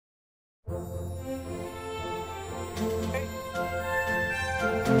Hello.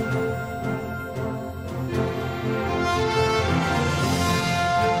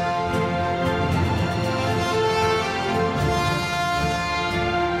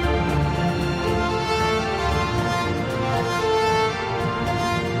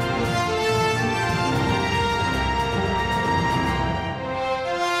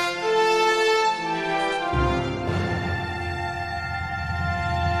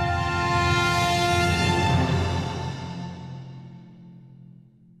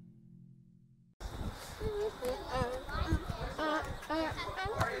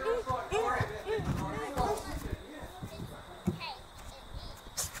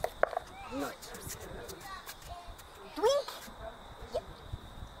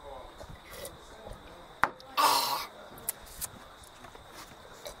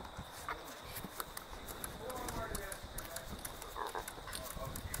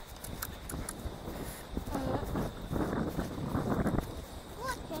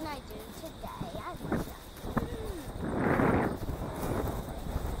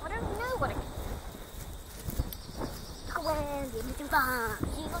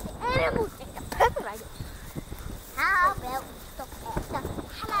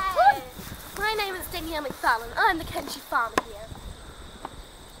 My name is Danielle McFarlane. I'm the country farmer here.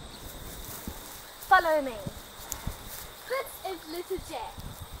 Follow me. This is Little Jack.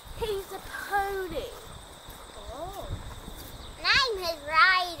 He's a pony. Oh. And I'm his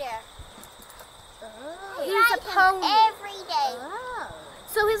rider. Oh. He's a pony. Every day. Oh.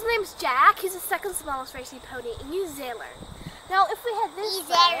 So his name's Jack. He's the second smallest racing pony in New Zealand. Now, if we had this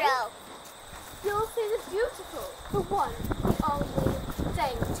way, you'll see the beautiful, the one, the only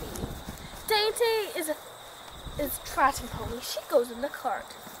Dainty. Dainty is a trotting pony. She goes in the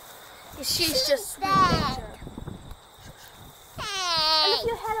cart. She's just sweet danger. And if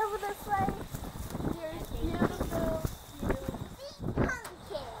you head over this way, there's beautiful,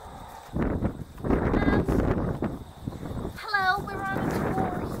 hello, we're on a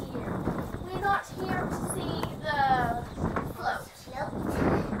tour here. We're not here to see the float.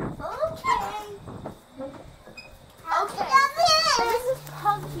 Okay. This is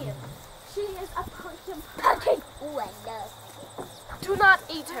Pumpkin. She is a pumpkin. Ooh, I love Do not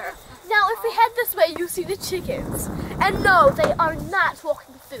eat her. Now, if we head this way, you see the chickens. And no, they are not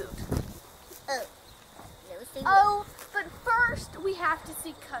walking food. Oh, but first we have to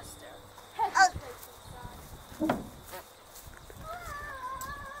see Custer. Head this way,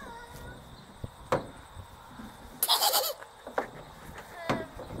 inside.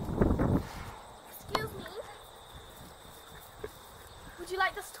 Excuse me. Would you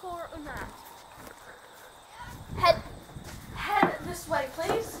like this tour or not? Head this way,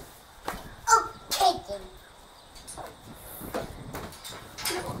 please. Okay, then.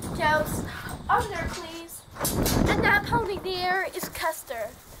 Joe's over there, please. And that pony there is Custer.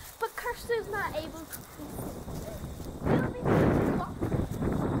 But Custer is not able to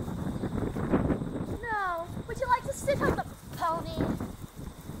No. Would you like to sit on the pony?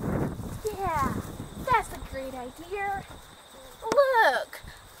 Yeah, that's a great idea. Look.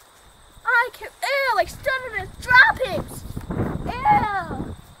 I can, ew, like stunning and droppings.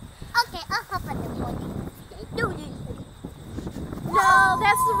 Ew. Okay, I'll hop on the pony. No,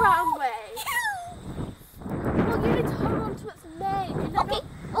 that's the wrong way. Well, you need to hold on to its mane. And okay.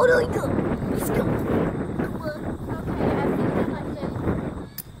 Oh, no, go. Let's go. Okay, I think I like this.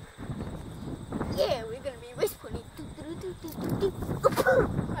 Yeah, we're gonna be race pony.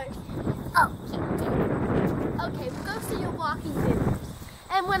 Okay, we'll go see your walking dinners.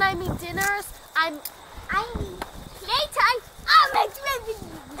 And when I mean dinners, I mean playtime. I'm excited.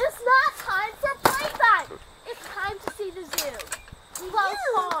 It's not time for playtime. It's time to see the zoo. Well,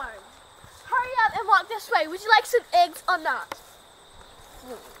 farm. Hurry up and walk this way. Would you like some eggs or not?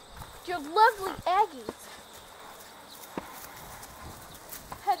 Your lovely eggies.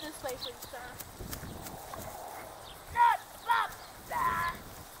 Head this way, please, sir.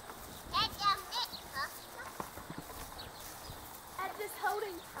 At this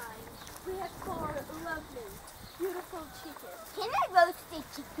holding time, we have 4 lovely, beautiful chickens. Can I roast the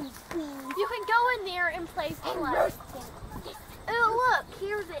chickens, please? You can go in there and play And play. roast them. Oh, look,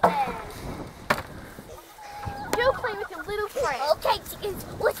 here's the egg. Go play with your little friend. Okay, chickens,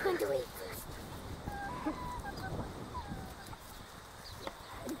 which one do we eat first?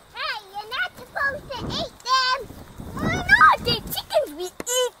 Hey, you're not supposed to eat them. Why not? They're chickens. We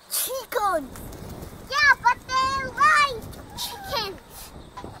eat chickens. Yeah, but they're live chickens,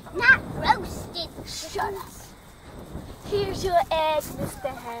 not roasted. Shut up. Here's your egg,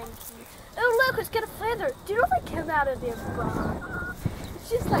 Mr Hanky. Oh, look, it's got a feather. Do you know if I come out of their bone? It's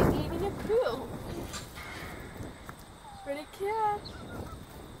just like eating a cool. Pretty cute.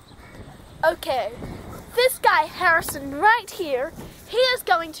 Okay, this guy Harrison right here, he is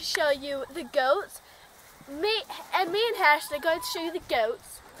going to show you the goats. Me and Harrison are going to show you the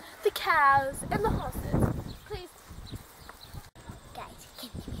goats, the cows, and the horses. Please. Guys,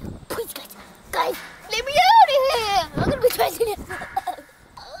 please, guys, let me out of here! I'm gonna be chasing it.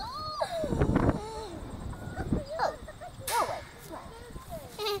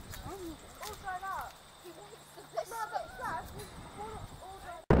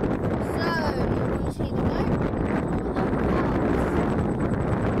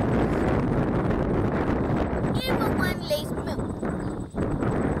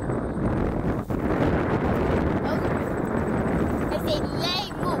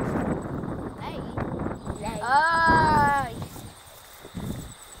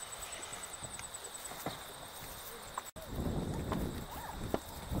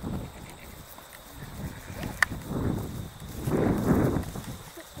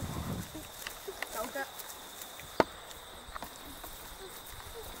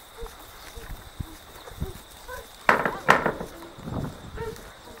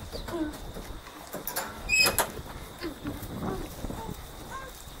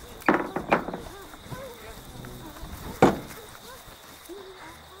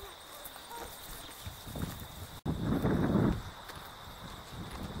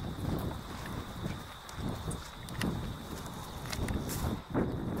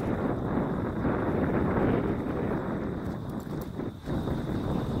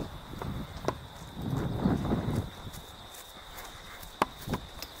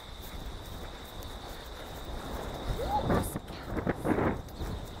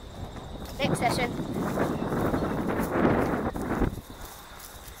 Next session.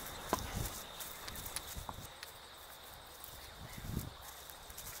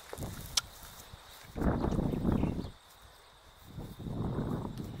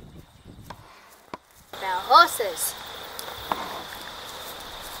 Now horses.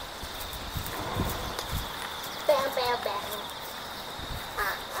 Bam, bam, bam.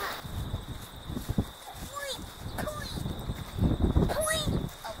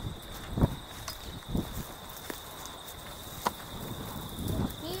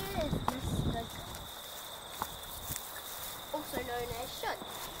 Also known as Shun.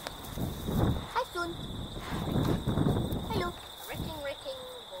 Hi, Shun. Hello. Wrecking.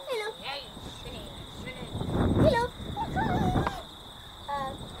 Hello. Yay, Hello.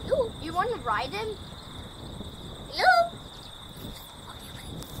 Hello. You want to ride him? Hello.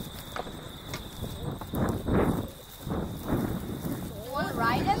 You want to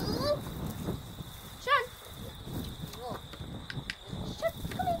ride him? Shun. Shun,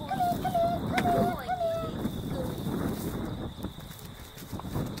 come here.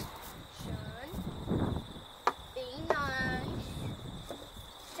 Shun. Be nice.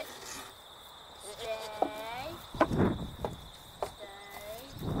 Sit. Stay.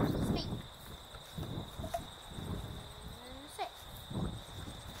 Speak. Sit.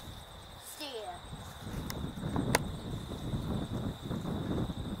 Steer.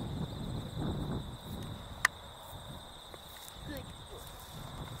 Good.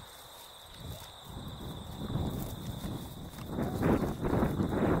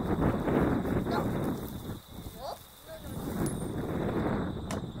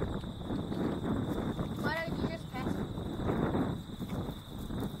 Why don't you just pass him?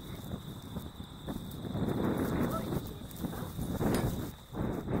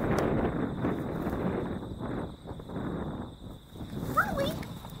 Hurry.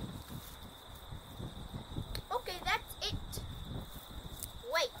 Okay, that's it.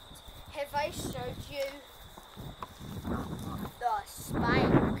 Wait, have I showed you the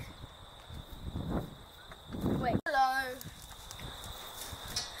spike? Wait. Hello.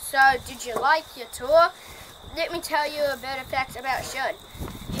 So, did you like your tour? Let me tell you a bit of facts about Shun.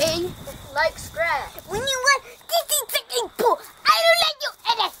 He likes grass. When you want this freaking pool, I don't like you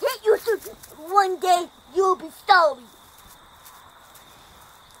and I hate you, so one day you'll be sorry.